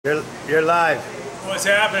You're live. What's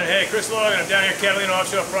happening? Hey, Chris Logan. I'm down here at Catalina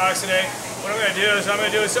Offshore Products today. What I'm going to do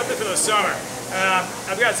is something for the summer.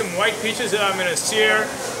 I've got some white peaches that I'm going to sear.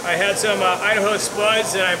 I had some Idaho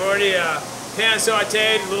spuds that I've already pan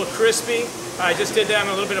sauteed, a little crispy. I just did that in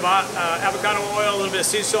a little bit of avocado oil, a little bit of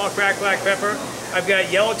sea salt, cracked black pepper. I've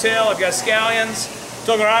got yellowtail, I've got scallions,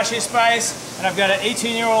 togarashi spice, and I've got an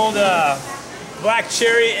 18-year-old black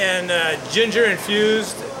cherry and ginger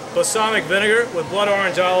infused balsamic vinegar with blood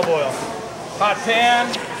orange olive oil. Hot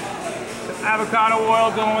pan, some avocado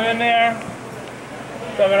oil going in there,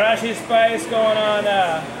 togarashi spice going on.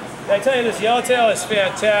 I tell you, this yellowtail is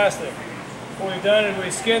fantastic. What we've done is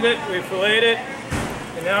we skinned it, we filleted it,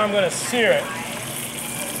 and now I'm going to sear it.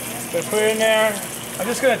 So put it in there. I'm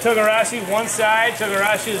just going to togarashi one side.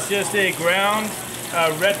 Togarashi is just a ground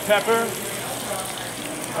red pepper.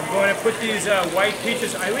 I'm going to put these white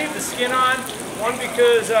peaches. I leave the skin on. One,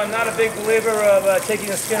 because I'm not a big believer of taking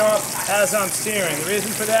the skin off as I'm searing. The reason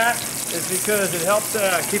for that is because it helps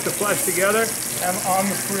keep the flesh together and on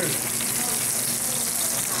the fruit.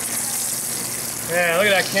 Yeah, look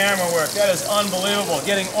at that camera work. That is unbelievable.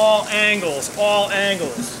 Getting all angles, all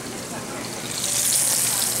angles.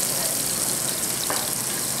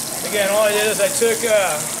 Again, all I did is I took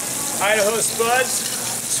Idaho spuds,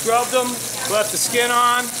 scrubbed them, left the skin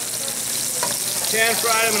on, pan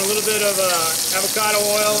fried them in a little bit of avocado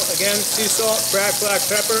oil, again sea salt, cracked black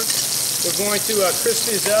pepper. We're going to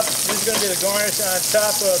crisp these up. This is going to be the garnish on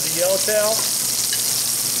top of the yellowtail.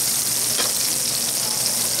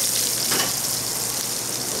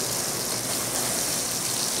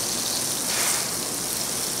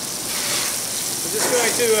 We're just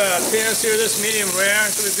going to pan sear this medium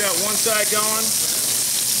rare. So we've got one side going,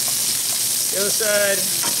 the other side,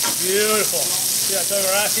 beautiful. See that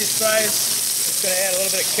togarashi spice? Going to add a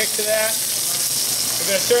little bit of kick to that. We're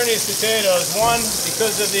going to turn these potatoes. One,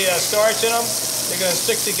 because of the starch in them, they're going to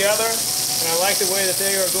stick together, and I like the way that they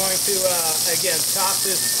are going to, again, top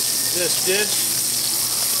this dish.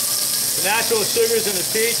 The natural sugars in the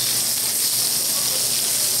peach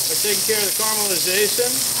are taking care of the caramelization.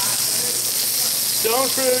 Stone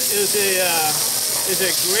fruit is a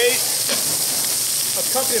great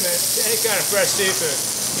accompaniment to any kind of fresh seafood.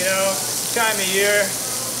 You know, time of year.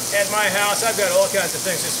 At my house, I've got all kinds of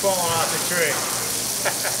things just falling off the tree.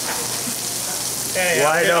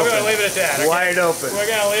 Anyhow, Wide I'm open. going to leave it at that. Okay? Wide open. We're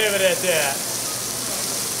going to leave it at that.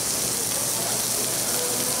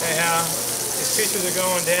 Anyhow, these peaches are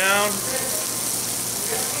going down.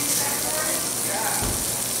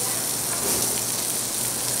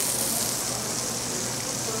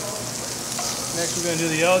 Next, we're going to do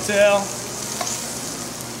the yellowtail.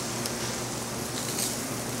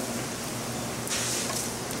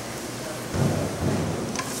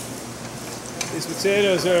 These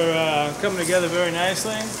potatoes are coming together very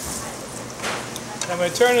nicely. I'm going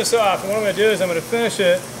to turn this off, and what I'm going to do is I'm going to finish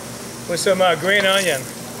it with some green onion.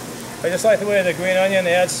 I just like the way the green onion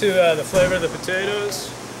adds to the flavor of the potatoes.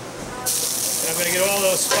 And I'm going to get all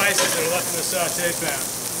those spices that are left in the saute pan.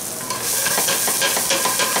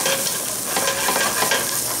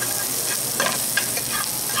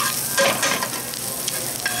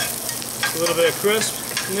 A little bit of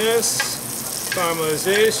crispness.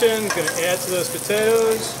 Caramelization, going to add to those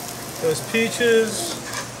potatoes, those peaches.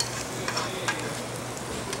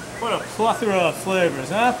 What a plethora of flavors,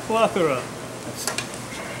 huh? Plethora.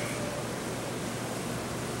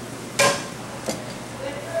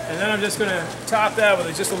 And then I'm just going to top that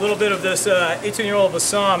with just a little bit of this 18-year-old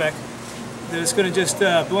balsamic. That's going to just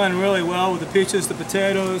blend really well with the peaches, the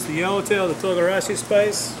potatoes, the yellowtail, the togarashi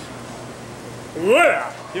spice.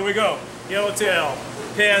 Yeah! Here we go. Yellowtail,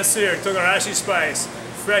 pan seared, togarashi spice,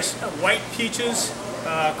 fresh white peaches,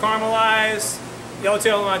 caramelized,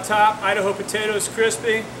 yellowtail on top, Idaho potatoes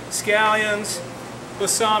crispy, scallions,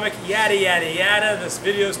 balsamic, yada yada yada. This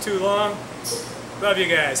video is too long. Love you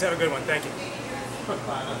guys. Have a good one. Thank you.